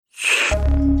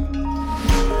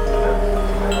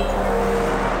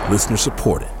Listener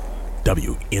supported.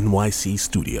 WNYC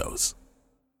Studios.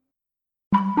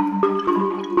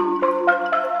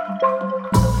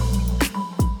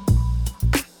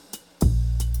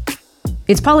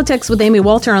 It's Politics with Amy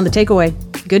Walter on The Takeaway.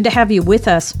 Good to have you with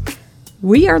us.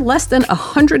 We are less than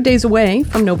 100 days away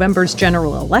from November's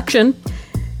general election.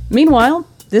 Meanwhile,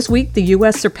 this week the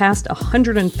U.S. surpassed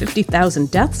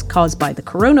 150,000 deaths caused by the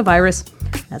coronavirus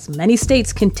as many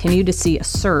states continue to see a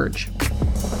surge.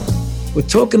 We're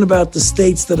talking about the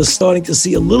states that are starting to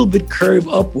see a little bit curve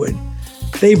upward.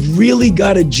 They've really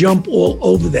got to jump all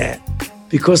over that,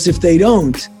 because if they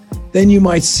don't, then you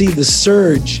might see the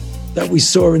surge that we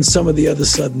saw in some of the other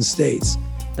southern states.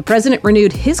 The president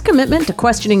renewed his commitment to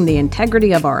questioning the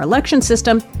integrity of our election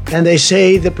system. And they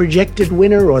say the projected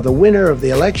winner or the winner of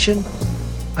the election.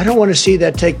 I don't want to see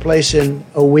that take place in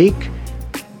a week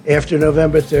after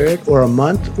November 3rd or a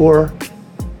month or,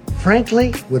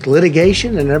 frankly, with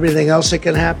litigation and everything else that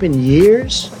can happen,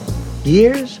 years,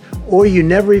 or you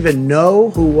never even know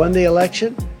who won the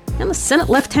election. And the Senate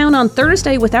left town on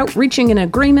Thursday without reaching an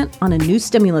agreement on a new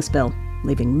stimulus bill,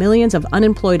 leaving millions of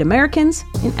unemployed Americans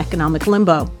in economic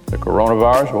limbo. The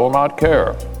coronavirus will not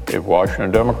care if Washington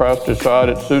Democrats decide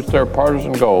it suits their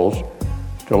partisan goals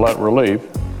to let relief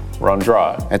run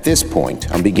dry. At this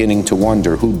point, I'm beginning to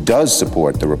wonder who does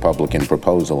support the Republican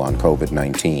proposal on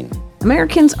COVID-19.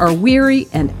 Americans are weary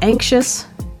and anxious,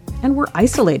 and we're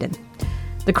isolated.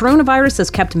 The coronavirus has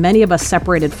kept many of us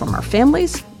separated from our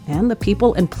families and the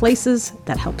people and places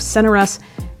that help center us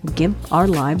and give our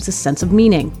lives a sense of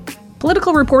meaning.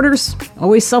 Political reporters,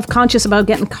 always self-conscious about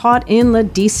getting caught in the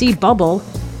D.C. bubble,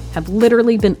 have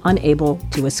literally been unable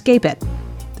to escape it.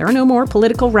 There are no more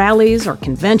political rallies or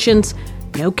conventions,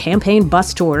 no campaign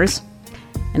bus tours.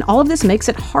 And all of this makes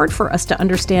it hard for us to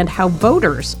understand how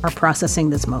voters are processing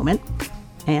this moment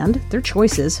and their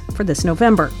choices for this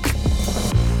November.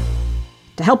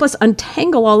 To help us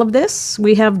untangle all of this,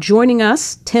 we have joining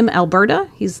us Tim Alberta.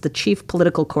 He's the chief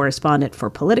political correspondent for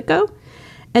Politico,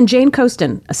 and Jane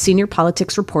Coaston, a senior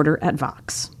politics reporter at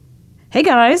Vox. Hey,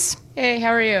 guys. Hey, how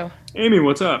are you? Amy,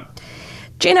 what's up?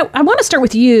 Jane, I want to start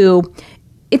with you.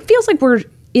 It feels like we're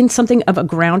in something of a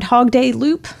Groundhog Day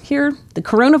loop here. The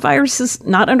coronavirus is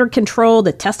not under control.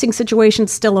 The testing situation's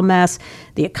still a mess.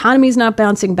 The economy's not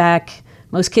bouncing back.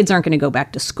 Most kids aren't going to go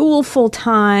back to school full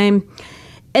time.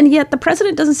 And yet the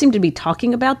president doesn't seem to be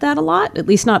talking about that a lot, at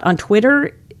least not on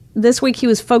Twitter. This week, he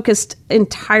was focused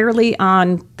entirely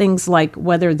on things like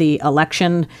whether the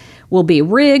election will be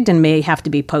rigged and may have to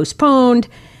be postponed.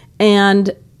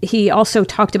 And he also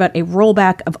talked about a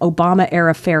rollback of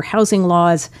Obama-era fair housing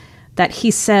laws that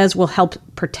he says will help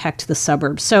protect the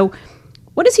suburbs. So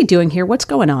what is he doing here? What's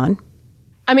going on?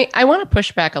 I mean, I want to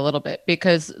push back a little bit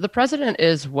because the president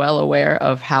is well aware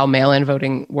of how mail-in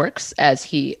voting works, as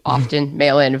he often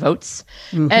mail-in votes.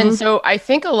 Mm-hmm. And so I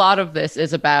think a lot of this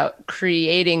is about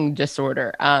creating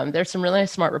disorder. There's some really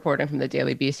smart reporting from the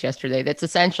Daily Beast yesterday that's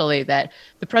essentially that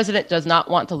the president does not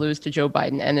want to lose to Joe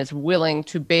Biden and is willing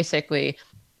to basically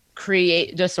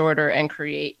create disorder and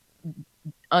create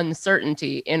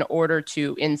uncertainty in order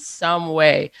to, in some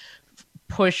way,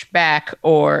 push back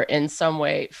or in some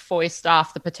way foist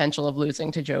off the potential of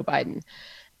losing to Joe Biden.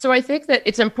 So I think that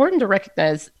it's important to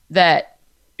recognize that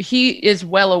he is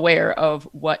well aware of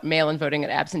what mail-in voting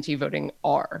and absentee voting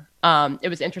are. It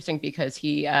was interesting because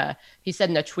he said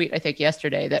in a tweet, I think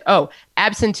yesterday, that,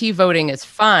 absentee voting is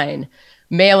fine,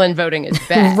 mail-in voting is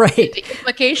bad. Right. The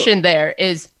implication there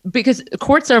is because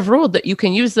courts have ruled that you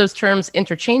can use those terms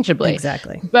interchangeably.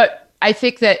 Exactly. But I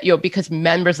think that, because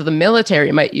members of the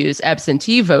military might use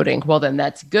absentee voting, well, then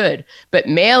that's good. But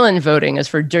mail-in voting is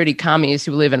for dirty commies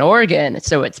who live in Oregon,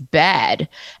 so it's bad.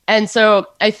 And so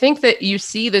I think that you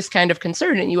see this kind of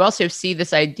concern, and you also see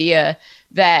this idea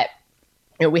that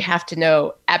we have to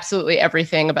know absolutely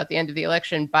everything about the end of the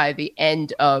election by the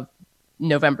end of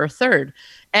November 3rd.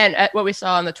 And what we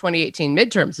saw in the 2018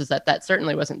 midterms is that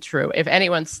certainly wasn't true. If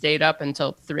anyone stayed up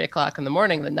until 3 o'clock in the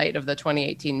morning, the night of the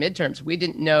 2018 midterms, we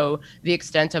didn't know the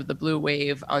extent of the blue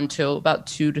wave until about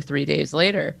 2 to 3 days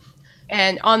later.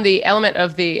 And on the element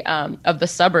of the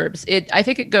suburbs, I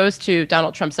think it goes to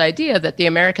Donald Trump's idea that the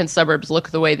American suburbs look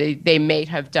the way they may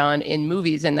have done in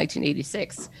movies in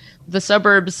 1986. The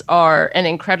suburbs are an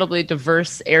incredibly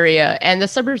diverse area, and the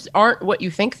suburbs aren't what you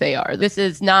think they are. This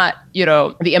is not,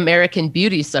 the American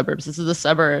beauty suburbs. This is the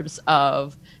suburbs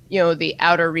of, the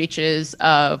outer reaches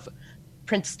of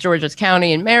Prince George's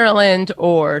County in Maryland,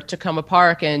 or Tacoma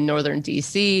Park in northern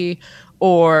DC,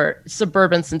 or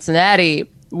suburban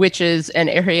Cincinnati. which is an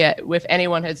area, if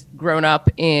anyone has grown up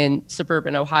in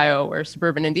suburban Ohio or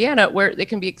suburban Indiana, where they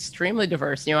can be extremely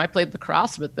diverse. I played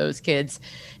lacrosse with those kids,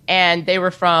 and they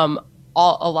were from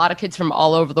a lot of kids from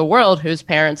all over the world whose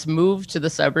parents moved to the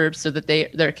suburbs so that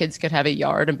their kids could have a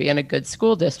yard and be in a good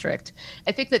school district.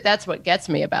 I think that that's what gets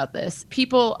me about this.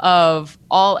 People of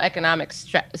all economic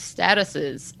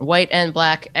statuses, white and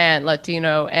black and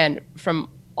Latino and from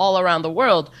all around the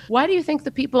world, why do you think the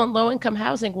people in low-income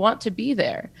housing want to be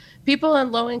there? People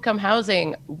in low-income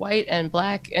housing, white and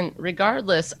black and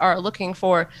regardless, are looking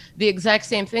for the exact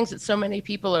same things that so many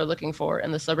people are looking for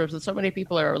in the suburbs, that so many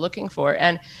people are looking for.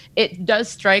 And it does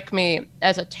strike me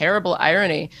as a terrible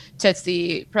irony to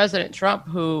see President Trump,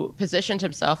 who positioned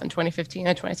himself in 2015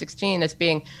 and 2016 as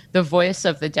being the voice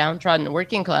of the downtrodden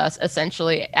working class,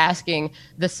 essentially asking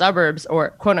the suburbs, or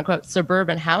quote unquote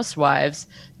suburban housewives,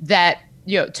 that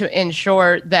to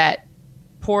ensure that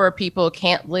poorer people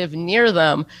can't live near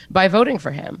them by voting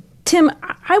for him. Tim,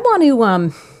 I want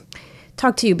to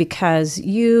talk to you because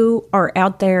you are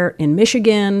out there in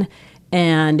Michigan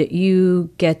and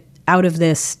you get out of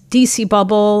this DC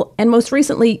bubble. And most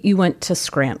recently, you went to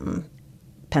Scranton,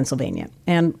 Pennsylvania.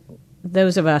 And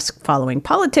those of us following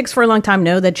politics for a long time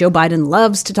know that Joe Biden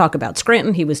loves to talk about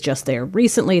Scranton. He was just there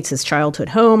recently. It's his childhood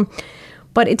home.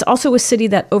 But it's also a city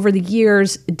that over the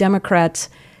years, Democrats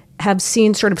have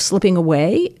seen sort of slipping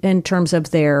away in terms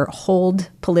of their hold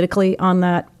politically on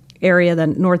that area, the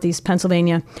Northeast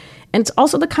Pennsylvania. And it's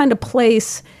also the kind of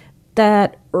place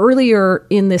that earlier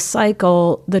in this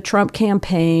cycle, the Trump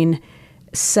campaign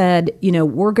said,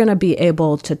 we're going to be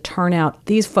able to turn out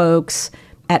these folks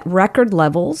at record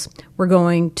levels. We're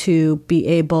going to be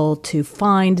able to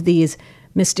find these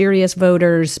mysterious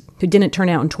voters who didn't turn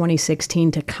out in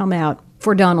 2016 to come out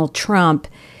for Donald Trump.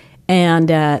 And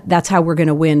that's how we're going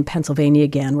to win Pennsylvania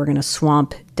again. We're going to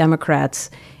swamp Democrats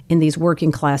in these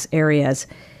working class areas.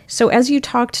 So as you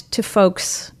talked to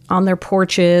folks on their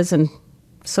porches and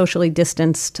socially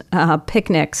distanced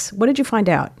picnics, what did you find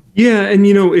out? Yeah, and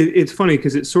it's funny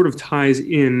because it sort of ties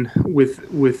in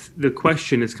with the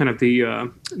question. It's kind of the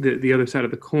other side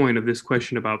of the coin of this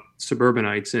question about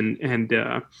suburbanites and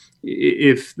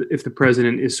if the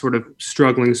president is sort of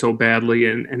struggling so badly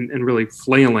and really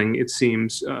flailing, it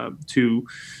seems, to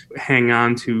hang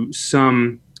on to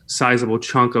some sizable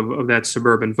chunk of that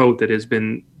suburban vote that has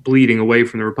been bleeding away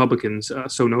from the Republicans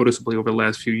so noticeably over the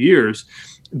last few years,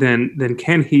 then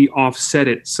can he offset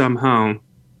it somehow?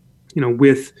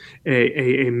 With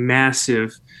a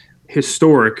massive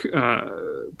historic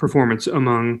performance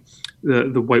among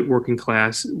the white working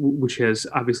class, which has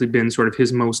obviously been sort of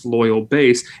his most loyal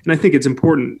base. And I think it's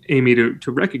important, Amy,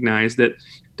 to recognize that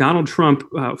Donald Trump,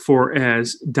 for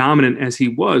as dominant as he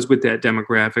was with that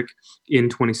demographic in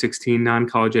 2016,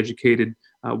 non-college educated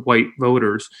white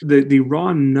voters, the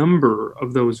raw number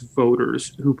of those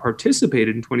voters who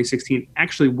participated in 2016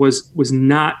 actually was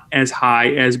not as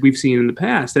high as we've seen in the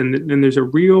past. And there's a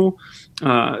real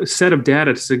set of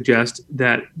data to suggest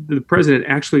that the president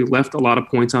actually left a lot of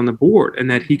points on the board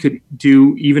and that he could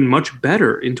do even much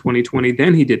better in 2020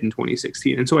 than he did in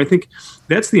 2016. And so I think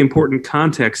that's the important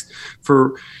context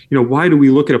for, why do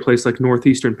we look at a place like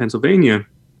northeastern Pennsylvania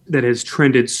that has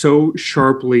trended so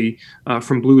sharply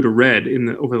from blue to red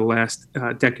over the last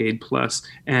decade plus,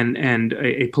 and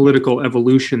a political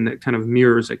evolution that kind of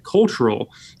mirrors a cultural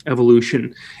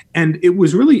evolution. And it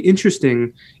was really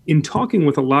interesting in talking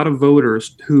with a lot of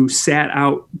voters who sat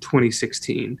out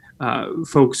 2016,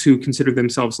 folks who considered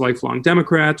themselves lifelong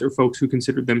Democrats or folks who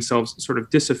considered themselves sort of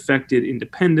disaffected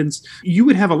independents. You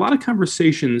would have a lot of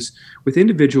conversations with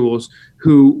individuals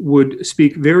who would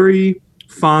speak very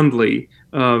fondly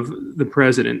of the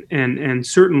president and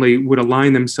certainly would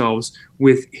align themselves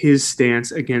with his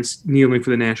stance against kneeling for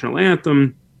the national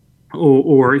anthem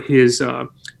or his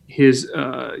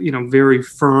very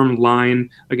firm line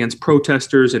against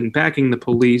protesters and backing the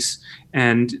police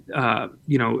and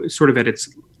sort of at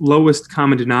its lowest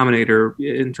common denominator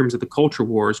in terms of the culture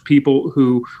wars, people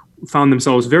who found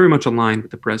themselves very much aligned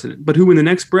with the president, but who in the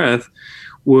next breath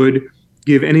would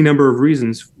give any number of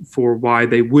reasons for why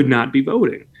they would not be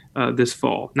voting this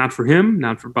fall. Not for him,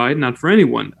 not for Biden, not for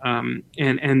anyone.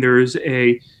 And there's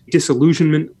a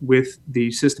disillusionment with the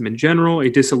system in general, a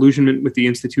disillusionment with the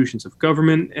institutions of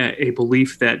government, a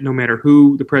belief that no matter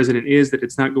who the president is, that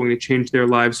it's not going to change their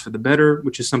lives for the better,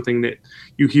 which is something that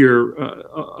you hear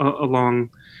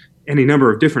along any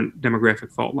number of different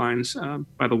demographic fault lines,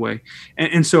 by the way.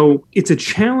 And so it's a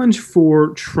challenge for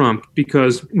Trump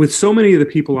because with so many of the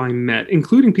people I met,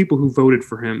 including people who voted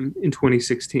for him in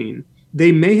 2016,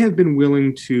 they may have been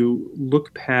willing to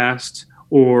look past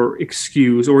or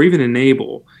excuse or even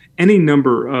enable any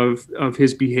number of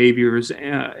his behaviors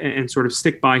and sort of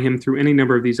stick by him through any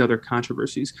number of these other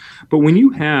controversies. But when you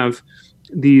have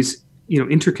these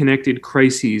interconnected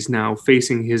crises now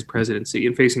facing his presidency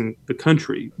and facing the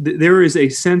country, there is a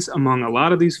sense among a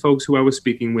lot of these folks who I was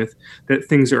speaking with that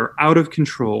things are out of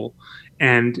control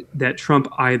and that Trump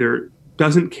either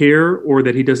doesn't care or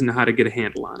that he doesn't know how to get a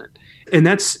handle on it. And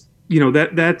that's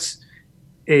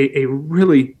a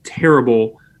really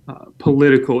terrible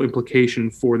political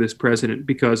implication for this president,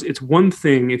 because it's one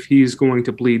thing if he's going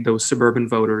to bleed those suburban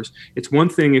voters. It's one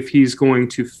thing if he's going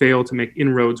to fail to make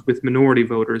inroads with minority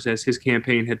voters as his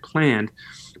campaign had planned.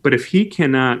 But if he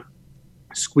cannot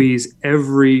squeeze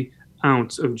every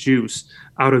ounce of juice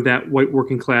out of that white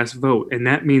working class vote, and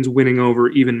that means winning over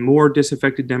even more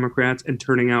disaffected Democrats and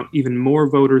turning out even more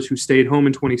voters who stayed home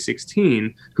in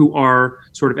 2016, who are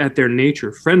sort of at their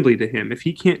nature friendly to him. If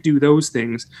he can't do those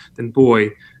things, then boy,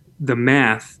 the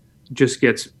math just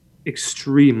gets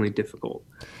extremely difficult.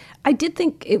 I did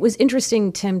think it was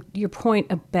interesting, Tim, your point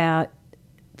about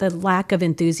the lack of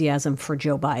enthusiasm for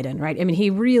Joe Biden, right? I mean, he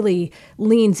really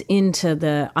leans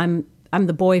into I'm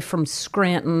the boy from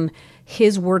Scranton,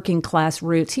 his working class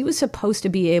roots. He was supposed to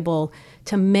be able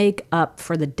to make up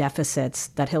for the deficits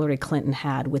that Hillary Clinton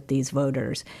had with these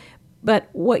voters. But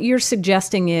what you're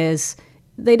suggesting is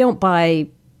they don't buy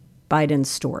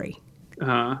Biden's story.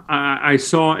 I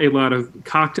saw a lot of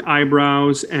cocked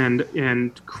eyebrows and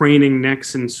craning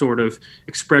necks and sort of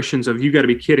expressions of, you got to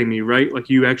be kidding me, right? Like,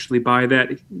 you actually buy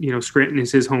that? Scranton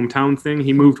is his hometown thing.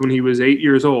 He moved when he was 8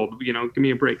 years old. Give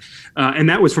me a break. And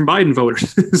that was from Biden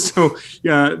voters. So,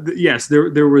 yes,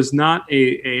 there was not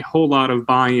a whole lot of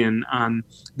buy-in on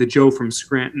the Joe from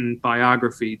Scranton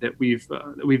biography that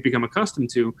we've become accustomed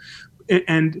to.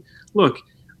 And look,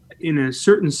 in a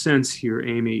certain sense here,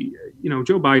 Amy,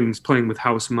 Joe Biden's playing with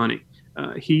house money.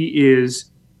 He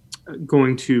is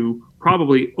going to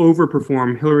probably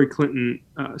overperform Hillary Clinton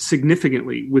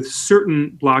significantly with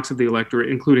certain blocks of the electorate,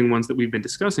 including ones that we've been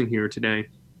discussing here today,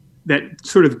 that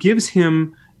sort of gives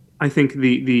him, I think,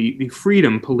 the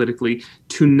freedom politically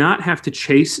to not have to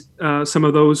chase some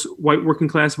of those white working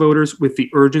class voters with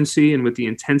the urgency and with the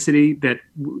intensity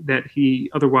that he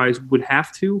otherwise would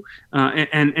have to.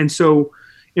 And so,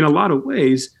 in a lot of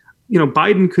ways,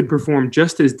 Biden could perform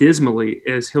just as dismally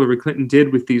as Hillary Clinton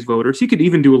did with these voters. He could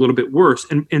even do a little bit worse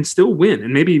and still win,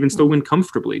 and maybe even still win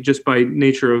comfortably just by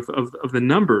nature of the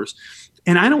numbers.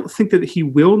 And I don't think that he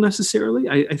will necessarily.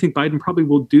 I think Biden probably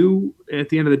will do, at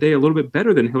the end of the day, a little bit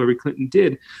better than Hillary Clinton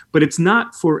did. But it's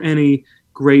not for any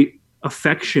great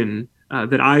affection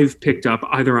that I've picked up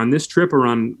either on this trip or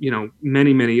on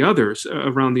many, many others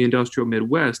around the industrial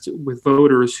Midwest with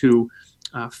voters who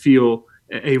feel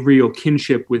a real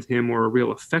kinship with him or a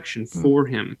real affection for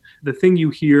him. The thing you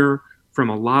hear from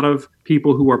a lot of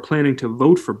people who are planning to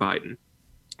vote for Biden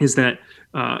is that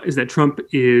Trump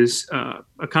is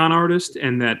a con artist,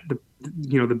 and that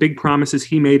the big promises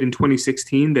he made in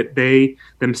 2016 that they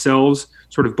themselves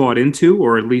sort of bought into,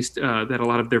 or at least that a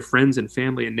lot of their friends and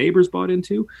family and neighbors bought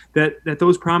into, that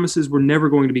those promises were never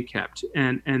going to be kept,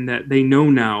 and that they know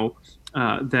now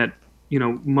that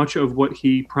much of what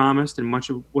he promised and much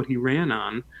of what he ran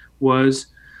on was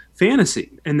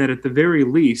fantasy. And that at the very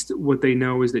least, what they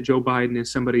know is that Joe Biden is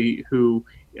somebody who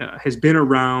has been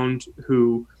around,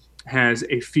 who has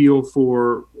a feel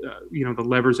for, the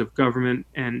levers of government,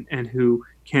 and who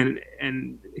can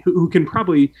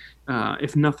probably,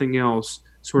 if nothing else,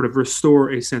 sort of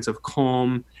restore a sense of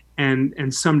calm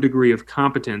and some degree of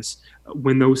competence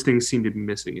when those things seem to be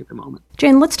missing at the moment.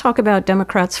 Jane, let's talk about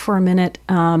Democrats for a minute.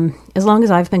 As long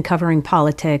as I've been covering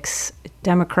politics,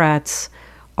 Democrats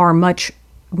are much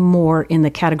more in the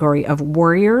category of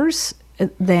warriors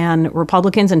than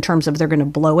Republicans in terms of they're going to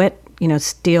blow it,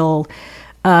 steal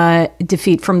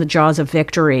defeat from the jaws of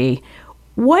victory.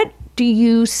 What do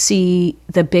you see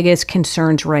the biggest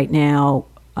concerns right now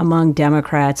among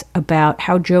Democrats about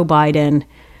how Joe Biden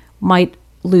might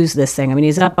lose this thing? I mean,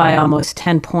 he's up by almost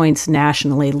 10 points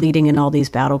nationally, leading in all these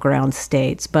battleground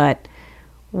states. But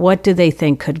what do they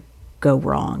think could go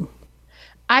wrong?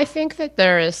 I think that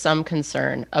there is some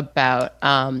concern about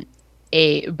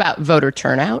voter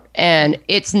turnout, and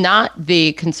it's not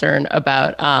the concern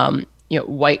about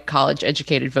white college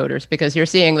educated voters, because you're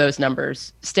seeing those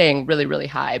numbers staying really, really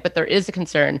high. But there is a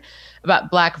concern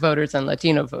about Black voters and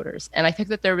Latino voters. And I think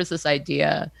that there was this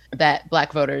idea that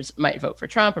Black voters might vote for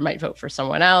Trump or might vote for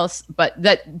someone else, but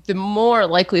that the more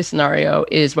likely scenario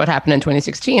is what happened in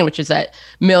 2016, which is that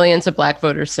millions of Black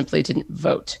voters simply didn't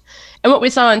vote. And what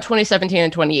we saw in 2017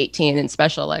 and 2018 in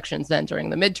special elections then during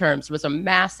the midterms was a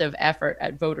massive effort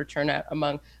at voter turnout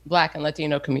among Black and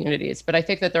Latino communities. But I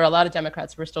think that there are a lot of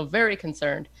Democrats who are still very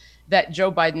concerned that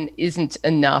Joe Biden isn't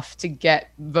enough to get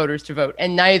voters to vote,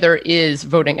 and neither is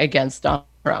voting against Donald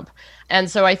Trump. And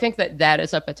so I think that that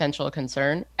is a potential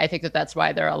concern. I think that that's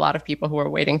why there are a lot of people who are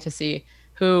waiting to see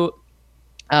who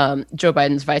Joe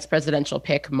Biden's vice presidential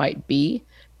pick might be.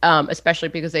 Especially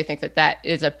because they think that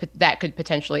that could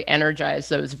potentially energize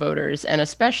those voters. And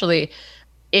especially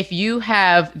if you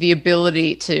have the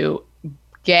ability to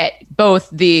get both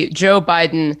the Joe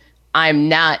Biden, I'm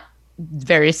not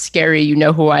very scary, you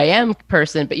know who I am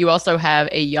person, but you also have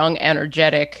a young,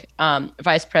 energetic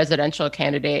vice presidential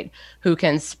candidate who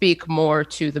can speak more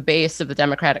to the base of the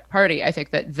Democratic Party, I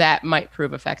think that that might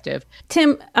prove effective.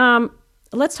 Tim,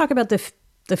 let's talk about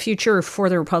the future for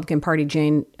the Republican Party.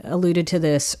 Jane alluded to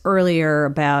this earlier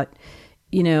about,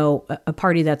 you know, a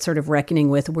party that's sort of reckoning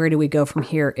with where do we go from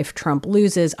here if Trump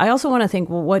loses. I also want to think,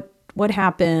 well, what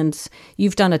happens?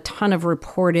 You've done a ton of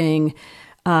reporting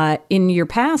in your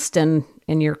past and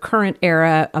in your current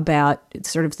era about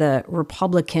sort of the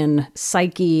Republican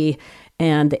psyche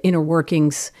and the inner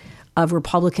workings of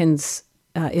Republicans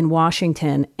in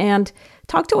Washington. And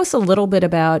talk to us a little bit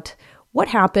about what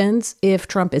happens if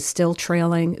Trump is still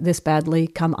trailing this badly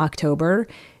come October.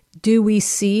 Do we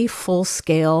see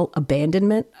full-scale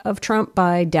abandonment of Trump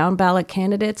by down-ballot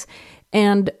candidates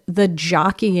and the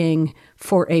jockeying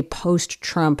for a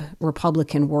post-Trump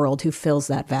Republican world who fills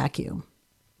that vacuum?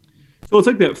 So let's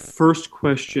take that first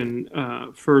question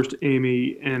first,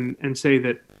 Amy, and say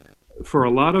that for a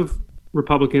lot of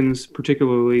Republicans,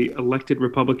 particularly elected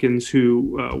Republicans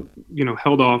who,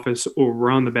 held office or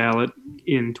were on the ballot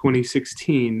in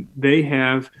 2016, they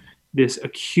have this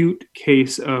acute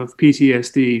case of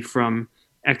PTSD from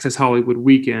Access Hollywood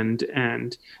weekend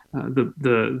and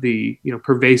the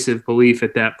pervasive belief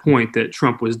at that point that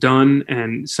Trump was done,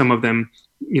 and some of them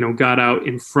got out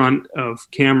in front of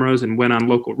cameras and went on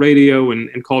local radio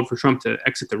and called for Trump to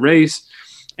exit the race.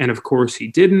 And of course he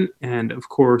didn't. And of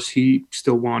course he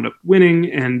still wound up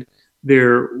winning. And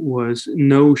there was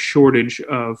no shortage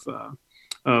of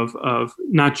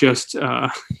not just,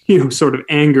 sort of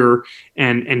anger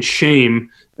and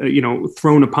shame,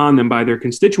 thrown upon them by their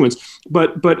constituents,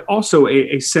 but also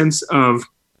a sense of,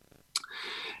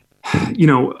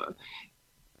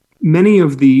 many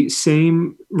of the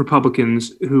same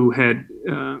Republicans who had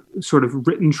sort of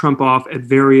written Trump off at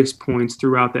various points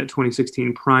throughout that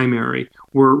 2016 primary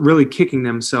were really kicking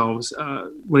themselves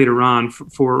later on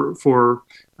for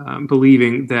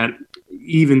believing that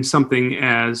even something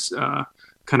as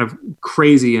kind of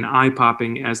crazy and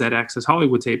eye-popping as that Access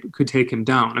Hollywood tape could take him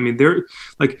down. I mean, they're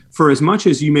like, for as much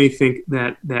as you may think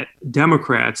that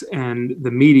Democrats and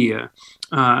the media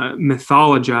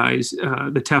mythologize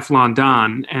the Teflon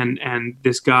Don and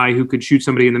this guy who could shoot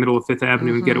somebody in the middle of Fifth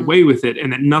Avenue and get away with it,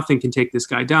 and that nothing can take this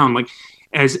guy down. Like,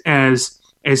 as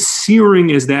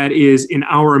searing as that is in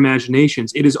our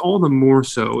imaginations, it is all the more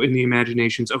so in the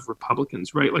imaginations of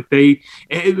Republicans, right? Like they,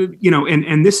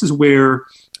 and this is where,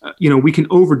 we can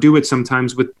overdo it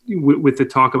sometimes with the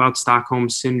talk about Stockholm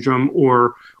syndrome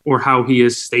or how he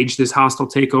has staged this hostile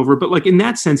takeover. But like in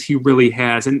that sense, he really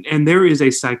has. And there is a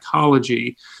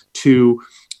psychology to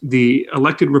the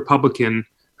elected Republican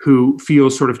who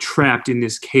feels sort of trapped in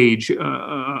this cage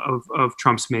of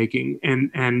Trump's making.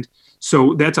 And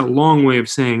so that's a long way of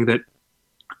saying that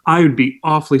I would be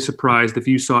awfully surprised if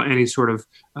you saw any sort of,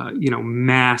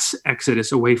 mass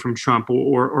exodus away from Trump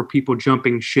or people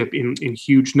jumping ship in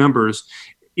huge numbers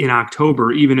in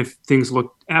October, even if things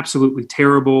look absolutely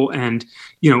terrible. And,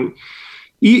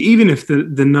 even if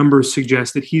the numbers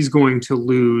suggest that he's going to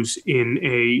lose in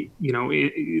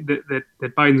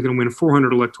that Biden's going to win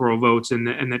 400 electoral votes and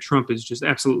that Trump is just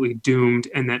absolutely doomed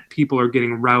and that people are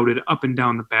getting routed up and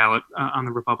down the ballot on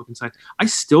the Republican side, I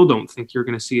still don't think you're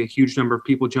going to see a huge number of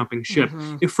people jumping ship,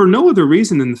 if for no other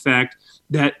reason than the fact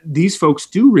that these folks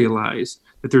do realize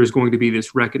that there is going to be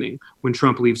this reckoning when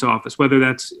Trump leaves office, whether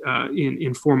that's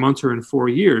in 4 months or in 4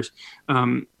 years.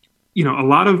 A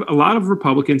lot of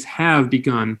Republicans have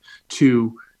begun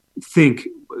to think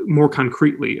more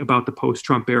concretely about the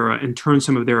post-Trump era and turn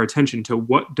some of their attention to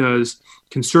what does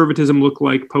conservatism look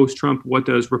like post-Trump, what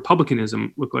does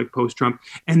Republicanism look like post-Trump,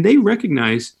 and they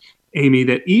recognize, Amy,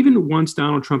 that even once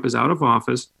Donald Trump is out of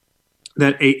office,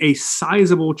 that a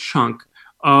sizable chunk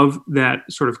of that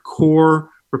sort of core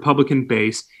Republican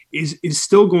base is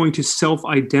still going to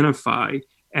self-identify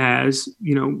as,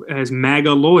 as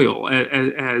MAGA loyal,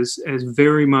 as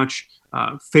very much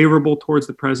favorable towards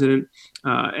the president,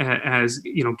 as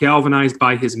galvanized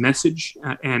by his message.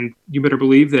 And you better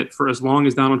believe that for as long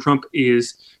as Donald Trump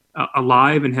is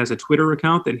alive and has a Twitter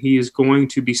account, that he is going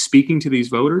to be speaking to these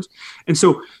voters. And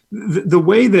so the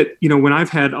way that, when I've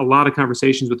had a lot of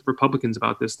conversations with Republicans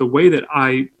about this, the way that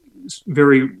I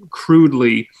very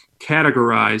crudely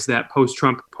categorize that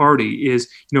post-Trump party is,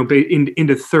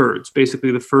 into thirds.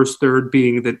 Basically, the first third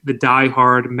being the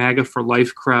diehard MAGA for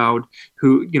life crowd,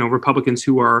 who, Republicans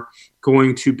who are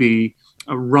going to be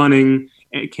running,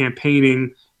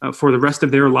 campaigning for the rest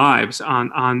of their lives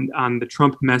on the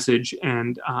Trump message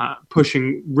and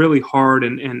pushing really hard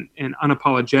and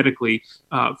unapologetically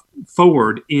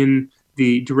forward in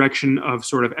the direction of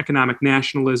sort of economic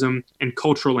nationalism and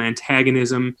cultural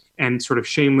antagonism and sort of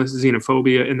shameless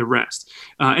xenophobia and the rest.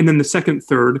 And then the second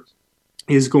third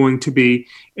is going to be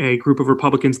a group of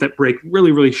Republicans that break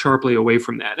really, really sharply away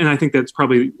from that. And I think that's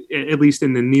probably, at least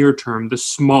in the near term, the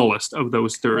smallest of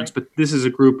those thirds. Right. But this is a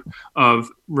group of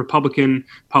Republican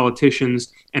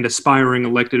politicians and aspiring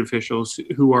elected officials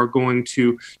who are going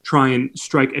to try and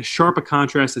strike as sharp a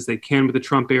contrast as they can with the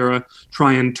Trump era,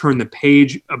 try and turn the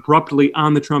page abruptly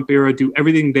on the Trump era, do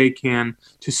everything they can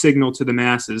to signal to the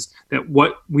masses that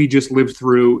what we just lived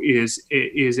through is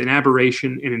an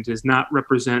aberration and it does not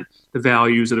represent the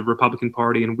values of the Republican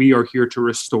Party, and we are here to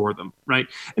restore them, right?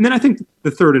 And then I think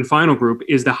the third and final group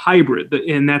is the hybrid,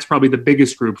 and that's probably the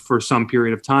biggest group for some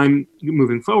period of time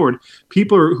moving forward.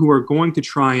 People who are going to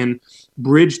try and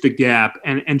bridge the gap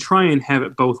and try and have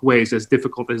it both ways, as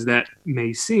difficult as that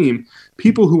may seem.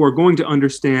 People who are going to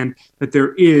understand that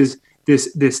there is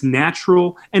this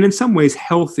natural and in some ways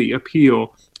healthy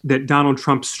appeal that Donald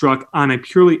Trump struck on a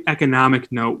purely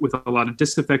economic note with a lot of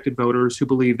disaffected voters who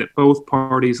believe that both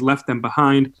parties left them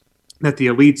behind, that the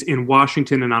elites in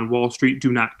Washington and on Wall Street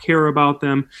do not care about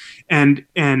them, and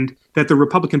that the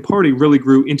Republican Party really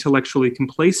grew intellectually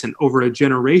complacent over a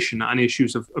generation on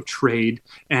issues of trade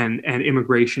and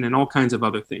immigration and all kinds of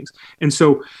other things. And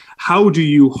so how do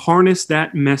you harness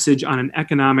that message on an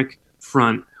economic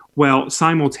front while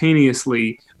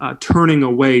simultaneously turning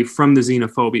away from the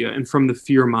xenophobia and from the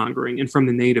fear-mongering and from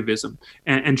the nativism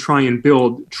and try and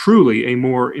build truly a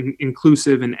more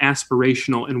inclusive and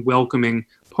aspirational and welcoming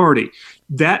party?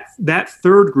 That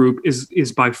third group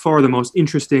is by far the most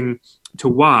interesting to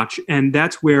watch, and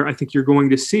that's where I think you're going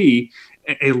to see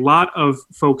a lot of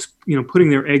folks, putting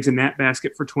their eggs in that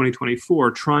basket for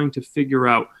 2024, trying to figure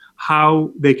out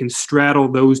how they can straddle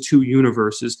those two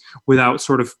universes without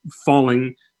sort of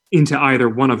falling into either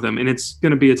one of them. And it's going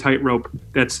to be a tightrope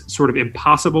that's sort of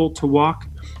impossible to walk,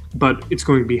 but it's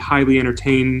going to be highly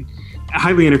entertaining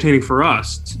for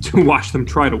us to watch them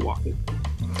try to walk it.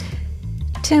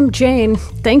 Tim, Jane,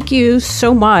 thank you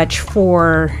so much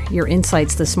for your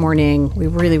insights this morning. We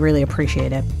really, really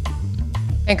appreciate it.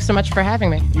 Thanks so much for having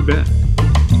me. You bet.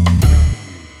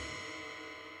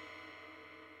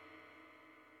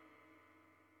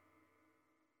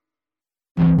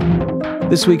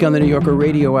 This week on the New Yorker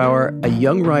Radio Hour, a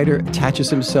young writer attaches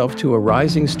himself to a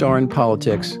rising star in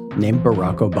politics named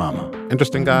Barack Obama.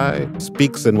 Interesting guy,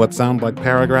 speaks in what sound like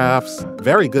paragraphs.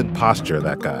 Very good posture,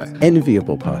 that guy.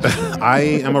 Enviable posture. I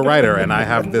am a writer, and I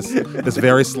have this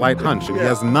very slight hunch, and he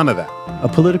has none of that. A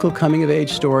political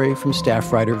coming-of-age story from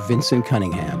staff writer Vincent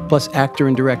Cunningham, plus actor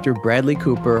and director Bradley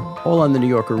Cooper, all on the New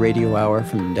Yorker Radio Hour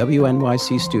from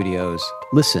WNYC Studios.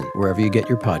 Listen wherever you get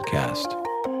your podcast.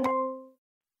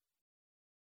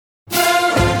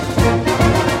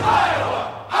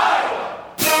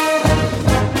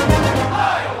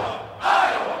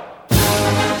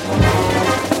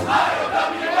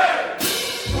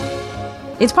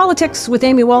 It's Politics with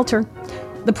Amy Walter.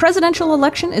 The presidential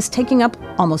election is taking up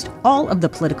almost all of the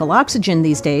political oxygen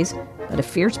these days, but a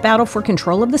fierce battle for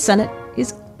control of the Senate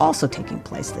is also taking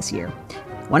place this year.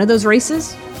 One of those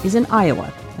races is in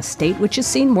Iowa, a state which has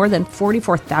seen more than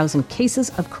 44,000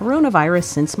 cases of coronavirus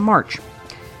since March.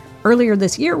 Earlier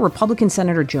this year, Republican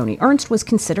Senator Joni Ernst was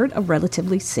considered a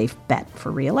relatively safe bet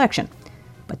for re-election.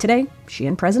 But today, she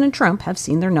and President Trump have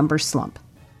seen their numbers slump.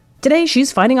 Today,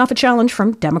 she's fighting off a challenge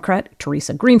from Democrat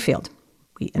Teresa Greenfield.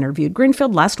 We interviewed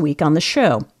Greenfield last week on the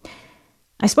show.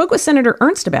 I spoke with Senator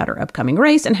Ernst about her upcoming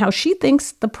race and how she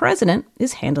thinks the president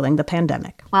is handling the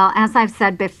pandemic. Well, as I've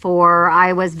said before,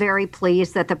 I was very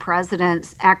pleased that the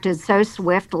president acted so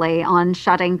swiftly on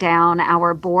shutting down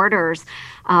our borders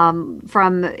from,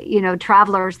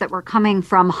 travelers that were coming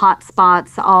from hot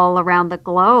spots all around the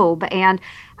globe. And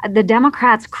the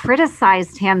Democrats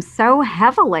criticized him so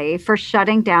heavily for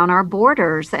shutting down our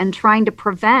borders and trying to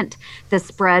prevent the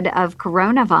spread of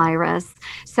coronavirus.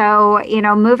 So,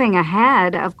 moving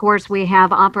ahead, of course, we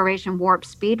have Operation Warp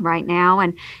Speed right now.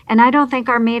 And I don't think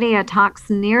our media talks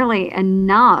nearly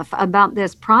enough about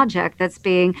this project that's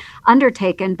being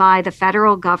undertaken by the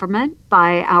federal government,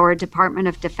 by our Department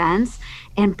of Defense,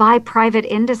 and by private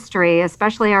industry,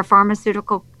 especially our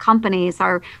pharmaceutical companies,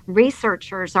 our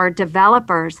researchers, our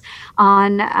developers,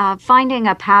 on finding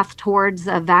a path towards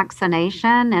a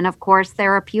vaccination and, of course,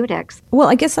 therapeutics. Well,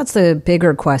 I guess that's the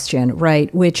bigger question,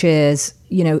 right? Which is,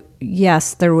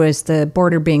 yes, there was the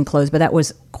border being closed, but that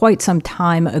was quite some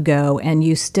time ago, and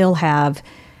you still have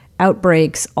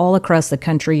outbreaks all across the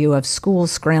country. You have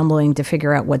schools scrambling to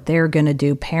figure out what they're going to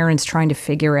do, parents trying to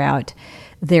figure out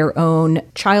their own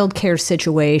childcare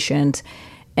situations,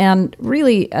 and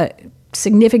really a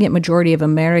significant majority of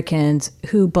Americans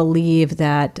who believe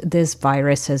that this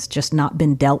virus has just not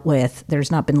been dealt with. There's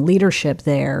not been leadership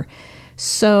there.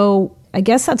 So I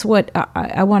guess that's what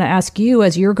I want to ask you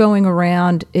as you're going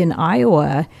around in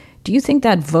Iowa. Do you think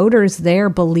that voters there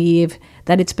believe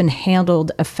that it's been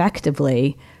handled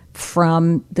effectively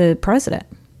from the president?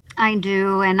 I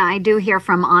do, and I do hear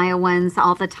from Iowans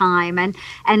all the time, and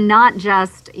not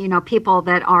just, people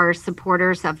that are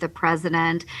supporters of the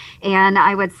president. And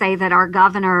I would say that our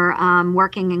governor,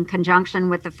 working in conjunction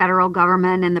with the federal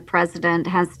government and the president,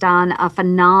 has done a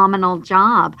phenomenal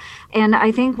job. And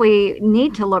I think we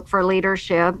need to look for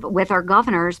leadership with our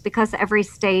governors because every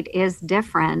state is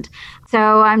different.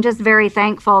 So I'm just very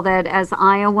thankful that as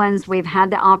Iowans, we've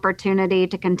had the opportunity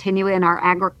to continue in our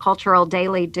agricultural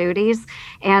daily duties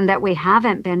and that we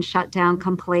haven't been shut down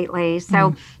completely.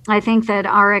 So I think that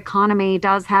our economy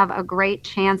does have a great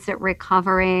chance at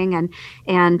recovering.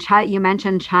 And you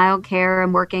mentioned childcare,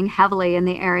 and working heavily in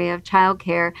the area of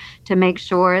childcare to make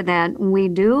sure that we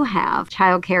do have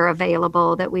childcare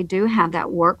available, that we do have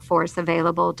that workforce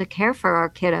available to care for our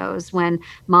kiddos when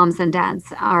moms and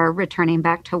dads are returning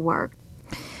back to work.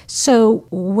 So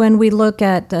when we look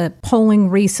at the polling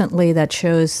recently that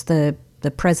shows the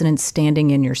president's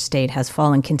standing in your state has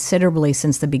fallen considerably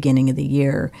since the beginning of the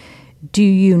year, do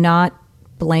you not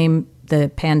blame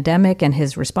the pandemic and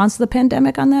his response to the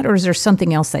pandemic on that, or is there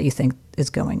something else that you think is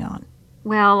going on?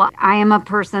 Well, I am a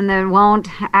person that won't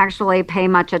actually pay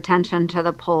much attention to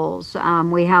the polls.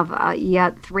 We have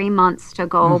yet 3 months to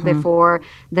go before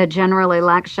the general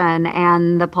election,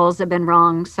 and the polls have been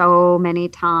wrong so many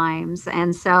times.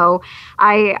 And so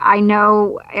I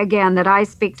know, again, that I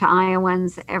speak to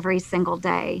Iowans every single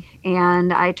day,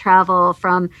 and I travel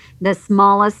from the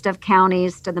smallest of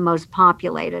counties to the most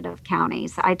populated of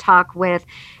counties. I talk with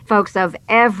folks of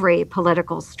every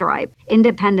political stripe,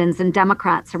 independents and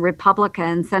Democrats and Republicans.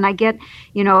 And I get,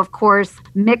 of course,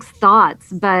 mixed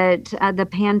thoughts, but the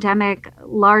pandemic,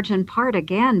 large in part,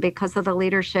 again, because of the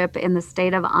leadership in the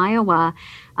state of Iowa,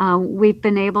 we've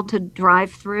been able to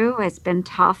drive through. It's been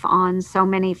tough on so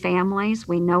many families.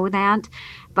 We know that.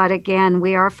 But again,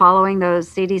 we are following those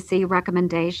CDC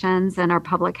recommendations and our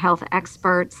public health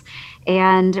experts,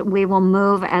 and we will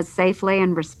move as safely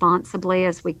and responsibly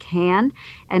as we can.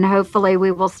 And hopefully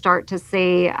we will start to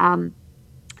see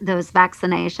those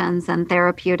vaccinations and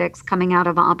therapeutics coming out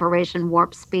of Operation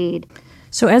Warp Speed.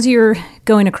 So as you're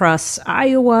going across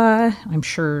Iowa, I'm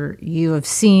sure you have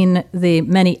seen the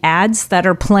many ads that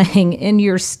are playing in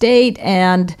your state,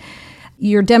 and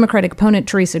your Democratic opponent,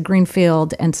 Theresa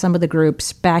Greenfield, and some of the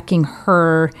groups backing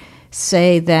her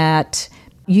say that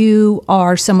you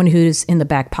are someone who's in the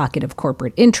back pocket of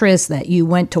corporate interests, that you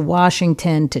went to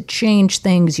Washington to change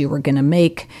things. You were going to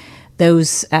make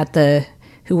those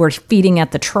who were feeding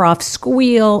at the trough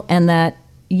squeal, and that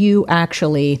you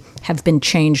actually have been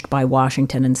changed by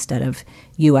Washington instead of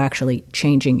you actually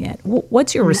changing it.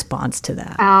 What's your response to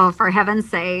that? Oh, for heaven's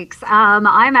sakes.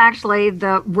 I'm actually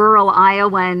the rural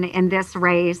Iowan in this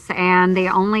race, and the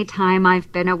only time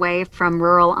I've been away from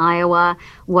rural Iowa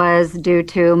was due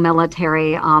to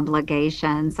military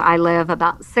obligations. I live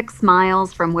about 6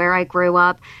 miles from where I grew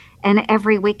up, and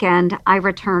every weekend I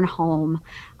return home.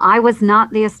 I was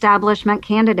not the establishment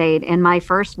candidate in my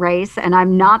first race, and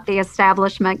I'm not the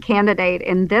establishment candidate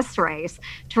in this race.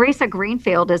 Theresa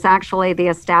Greenfield is actually the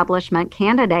establishment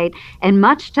candidate, and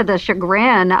much to the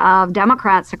chagrin of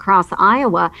Democrats across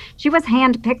Iowa, she was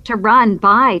handpicked to run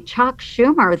by Chuck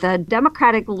Schumer, the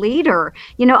Democratic leader,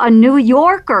 a New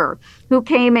Yorker who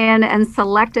came in and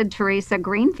selected Theresa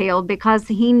Greenfield because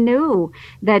he knew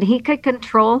that he could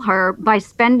control her by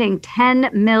spending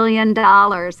 $10 million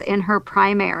in her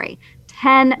primary.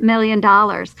 $10 million.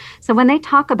 So when they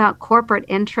talk about corporate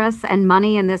interests and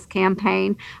money in this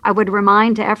campaign, I would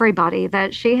remind everybody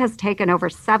that she has taken over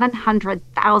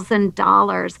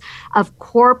 $700,000 of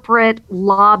corporate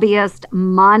lobbyist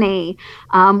money.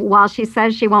 While she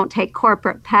says she won't take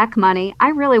corporate PAC money, I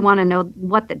really want to know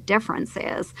what the difference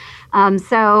is.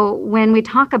 So when we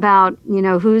talk about,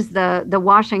 who's the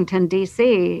Washington,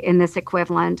 D.C. in this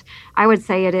equivalent, I would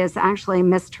say it is actually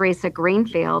Miss Theresa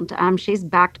Greenfield. She's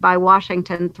backed by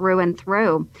Washington through and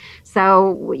through.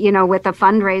 So, with the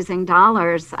fundraising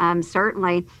dollars,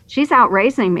 certainly she's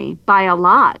outraising me by a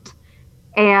lot.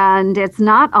 And it's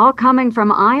not all coming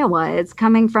from Iowa. It's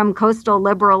coming from coastal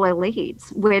liberal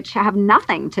elites, which have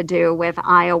nothing to do with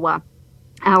Iowa,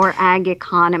 our ag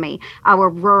economy, our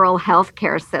rural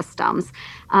healthcare systems.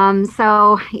 I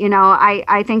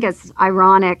think it's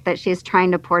ironic that she's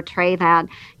trying to portray that.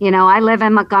 I live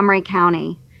in Montgomery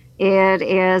County. It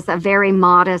is a very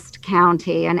modest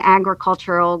county, an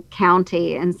agricultural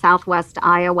county in southwest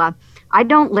Iowa. I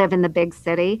don't live in the big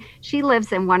city. She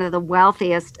lives in one of the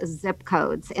wealthiest zip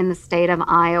codes in the state of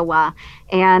Iowa.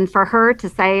 And for her to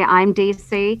say, I'm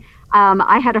DC,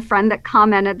 I had a friend that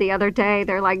commented the other day,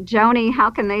 they're like, Joni, how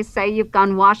can they say you've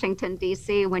gone Washington,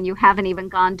 D.C. when you haven't even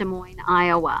gone Des Moines,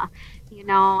 Iowa?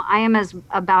 I am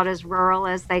about as rural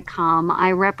as they come.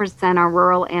 I represent our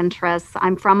rural interests.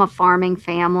 I'm from a farming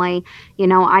family.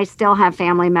 I still have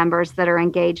family members that are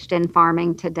engaged in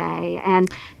farming today.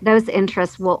 And those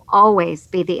interests will always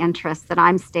be the interests that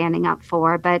I'm standing up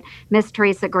for. But Miss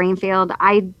Theresa Greenfield,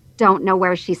 I don't know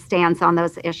where she stands on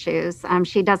those issues.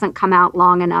 She doesn't come out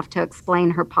long enough to explain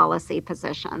her policy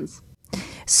positions.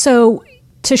 So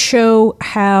to show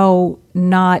how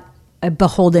not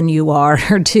beholden you are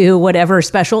to whatever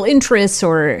special interests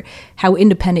or how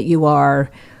independent you are,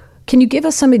 can you give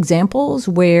us some examples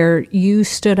where you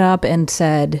stood up and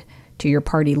said to your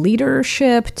party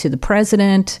leadership, to the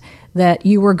president, that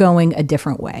you were going a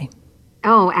different way?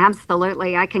 Oh,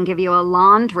 absolutely. I can give you a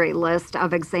laundry list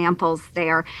of examples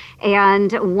there.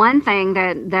 And one thing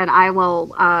that I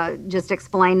will just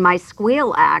explain, my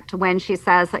Squeal Act, when she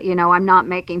says, I'm not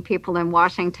making people in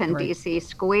Washington, right, D.C.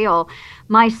 squeal.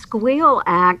 My Squeal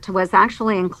Act was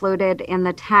actually included in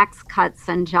the Tax Cuts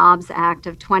and Jobs Act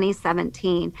of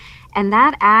 2017. And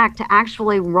that act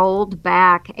actually rolled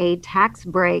back a tax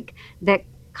break that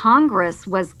Congress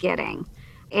was getting.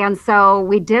 And so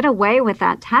we did away with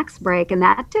that tax break, and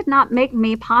that did not make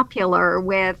me popular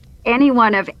with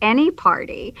anyone of any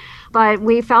party. But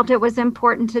we felt it was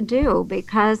important to do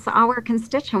because our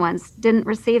constituents didn't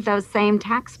receive those same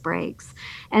tax breaks.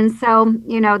 And so,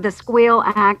 the Squeal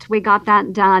Act, we got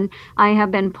that done. I have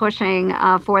been pushing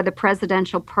for the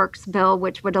presidential perks bill,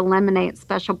 which would eliminate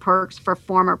special perks for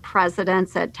former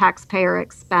presidents at taxpayer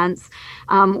expense,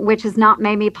 which has not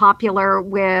made me popular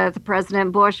with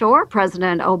President Bush or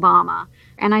President Obama.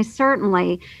 And I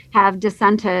certainly have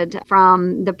dissented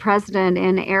from the president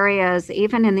in areas,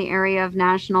 even in the area of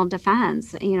national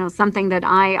defense, something that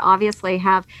I obviously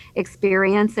have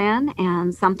experience in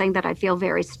and something that I feel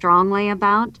very strongly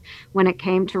about when it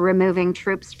came to removing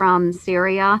troops from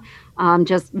Syria.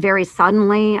 Just very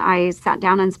suddenly, I sat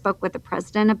down and spoke with the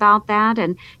president about that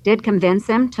and did convince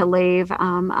him to leave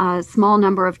a small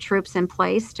number of troops in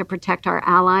place to protect our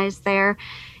allies there.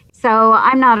 So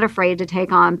I'm not afraid to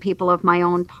take on people of my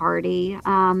own party.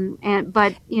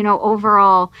 But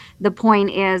overall, the point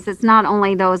is it's not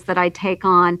only those that I take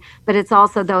on, but it's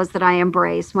also those that I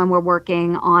embrace when we're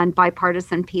working on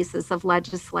bipartisan pieces of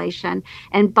legislation.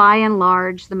 And by and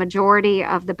large, the majority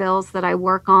of the bills that I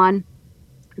work on,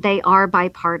 they are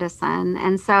bipartisan.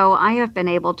 And so I have been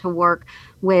able to work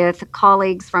with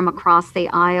colleagues from across the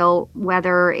aisle,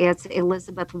 whether it's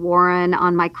Elizabeth Warren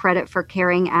on my Credit for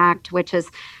Caring Act, which is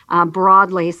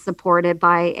broadly supported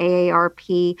by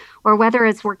AARP, or whether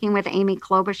it's working with Amy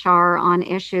Klobuchar on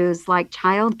issues like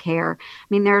childcare. I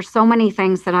mean, there are so many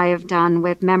things that I have done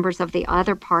with members of the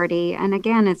other party. And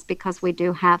again, it's because we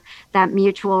do have that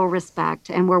mutual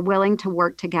respect and we're willing to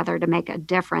work together to make a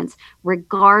difference,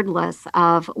 regardless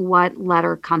of what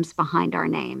letter comes behind our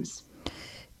names.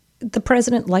 The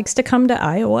president likes to come to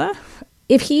Iowa.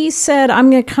 If he said,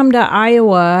 I'm going to come to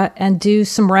Iowa and do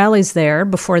some rallies there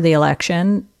before the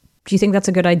election, do you think that's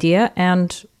a good idea?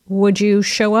 And would you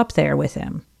show up there with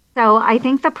him? So I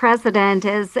think the president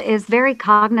is very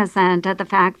cognizant of the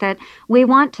fact that we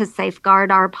want to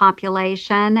safeguard our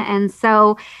population. And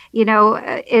so,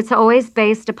 it's always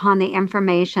based upon the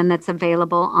information that's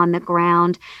available on the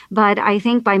ground. But I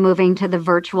think by moving to the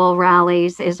virtual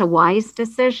rallies is a wise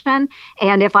decision.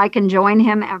 And if I can join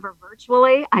him ever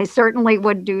virtually, I certainly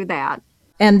would do that.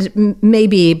 And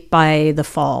maybe by the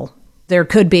fall, there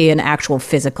could be an actual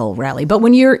physical rally. But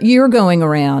when you're going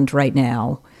around right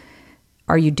now,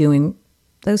 are you doing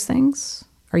those things?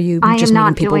 Are you just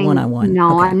meeting people one-on-one?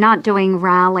 No, okay. I'm not doing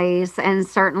rallies. And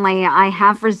certainly I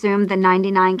have resumed the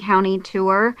 99 county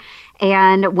tour.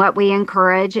 And what we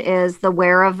encourage is the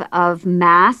wear of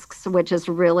masks, which is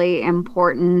really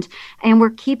important. And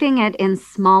we're keeping it in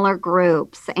smaller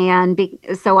groups. And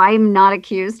so I'm not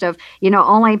accused of,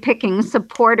 only picking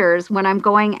supporters when I'm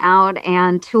going out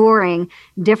and touring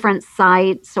different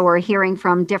sites or hearing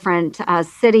from different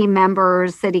city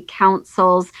members, city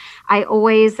councils. I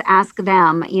always ask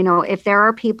them, if there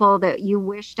are people that you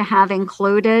wish to have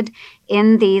included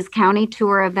in these county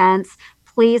tour events,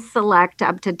 please select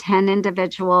up to 10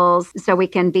 individuals so we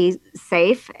can be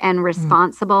safe and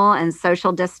responsible and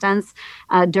social distance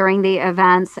during the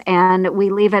events. And we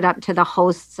leave it up to the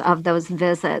hosts of those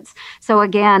visits. So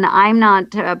again, I'm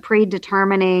not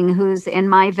predetermining who's in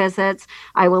my visits.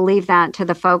 I will leave that to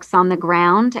the folks on the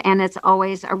ground. And it's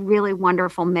always a really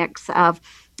wonderful mix of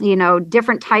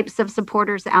different types of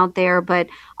supporters out there, but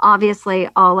obviously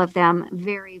all of them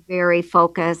very, very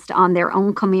focused on their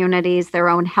own communities, their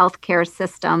own healthcare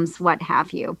systems, what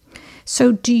have you.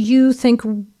 So do you think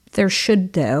there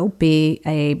should, though, be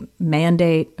a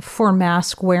mandate for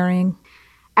mask wearing?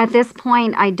 At this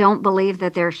point, I don't believe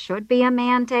that there should be a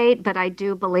mandate, but I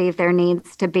do believe there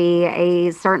needs to be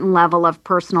a certain level of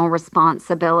personal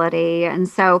responsibility. And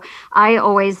so I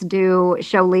always do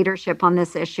show leadership on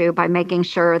this issue by making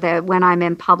sure that when I'm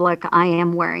in public, I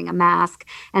am wearing a mask.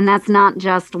 And that's not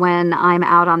just when I'm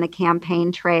out on the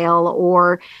campaign trail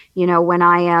or, when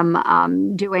I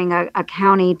am doing a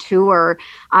county tour.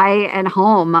 I, at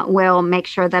home, will make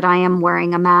sure that I am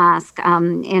wearing a mask.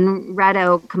 In Red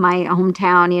Oak, my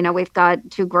hometown, we've got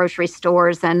 2 grocery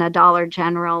stores and a Dollar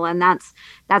General, and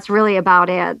that's really about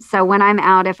it. So when I'm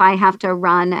out, if I have to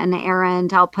run an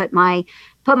errand, I'll put my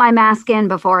mask in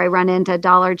before I run into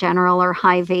Dollar General or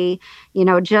Hy-Vee,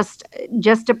 just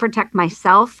to protect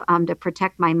myself, to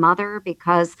protect my mother,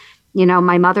 because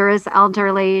my mother is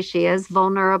elderly. She is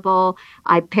vulnerable.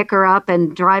 I pick her up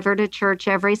and drive her to church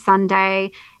every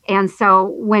Sunday. And so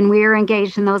when we're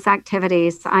engaged in those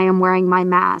activities, I am wearing my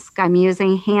mask. I'm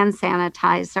using hand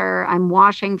sanitizer. I'm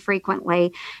washing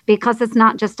frequently because it's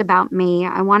not just about me.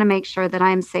 I want to make sure that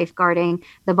I'm safeguarding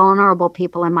the vulnerable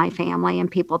people in my family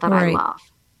and people that I love.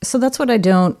 So that's what I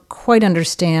don't quite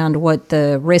understand, what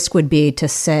the risk would be to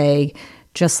say,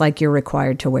 just like you're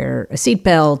required to wear a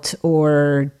seatbelt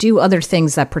or do other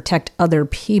things that protect other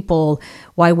people,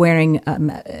 why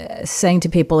saying to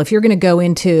people, if you're going to go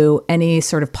into any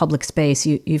sort of public space,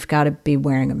 you've got to be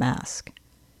wearing a mask.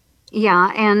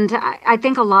 Yeah, and I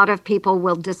think a lot of people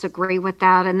will disagree with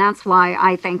that, and that's why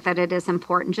I think that it is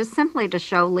important just simply to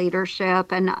show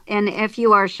leadership, and if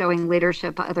you are showing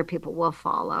leadership, other people will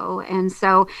follow, and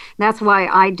so that's why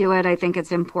I do it. I think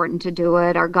it's important to do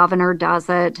it. Our governor does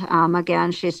it.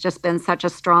 Again, she's just been such a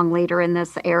strong leader in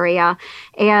this area,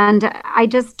 and I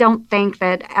just don't think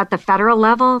that at the federal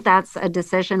level, that's a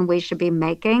decision we should be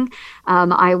making.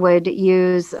 I would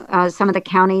use some of the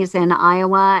counties in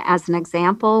Iowa as an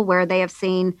example where they have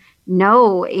seen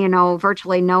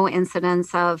virtually no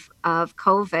incidents of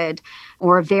COVID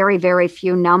or very, very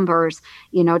few numbers,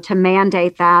 to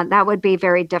mandate that would be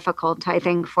very difficult, I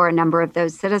think, for a number of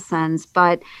those citizens.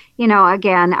 But,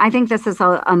 again, I think this is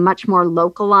a much more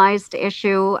localized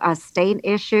issue, a state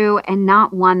issue, and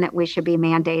not one that we should be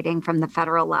mandating from the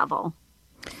federal level.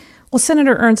 Well,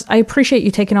 Senator Ernst, I appreciate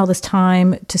you taking all this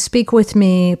time to speak with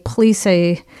me. Please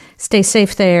stay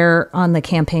safe there on the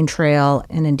campaign trail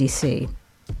and in D.C.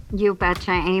 You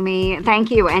betcha, Amy.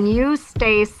 Thank you. And you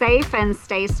stay safe and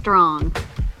stay strong.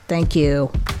 Thank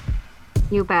you.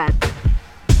 You bet.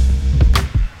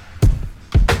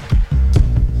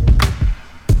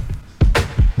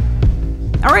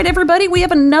 All right, everybody, we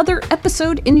have another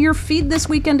episode in your feed this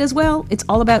weekend as well. It's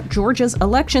all about Georgia's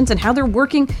elections and how they're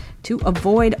working to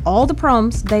avoid all the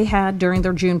problems they had during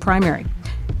their June primary.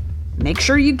 Make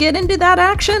sure you get into that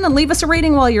action and leave us a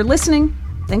rating while you're listening.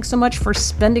 Thanks so much for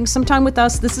spending some time with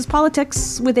us. This is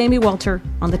Politics with Amy Welter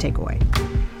on The Takeaway.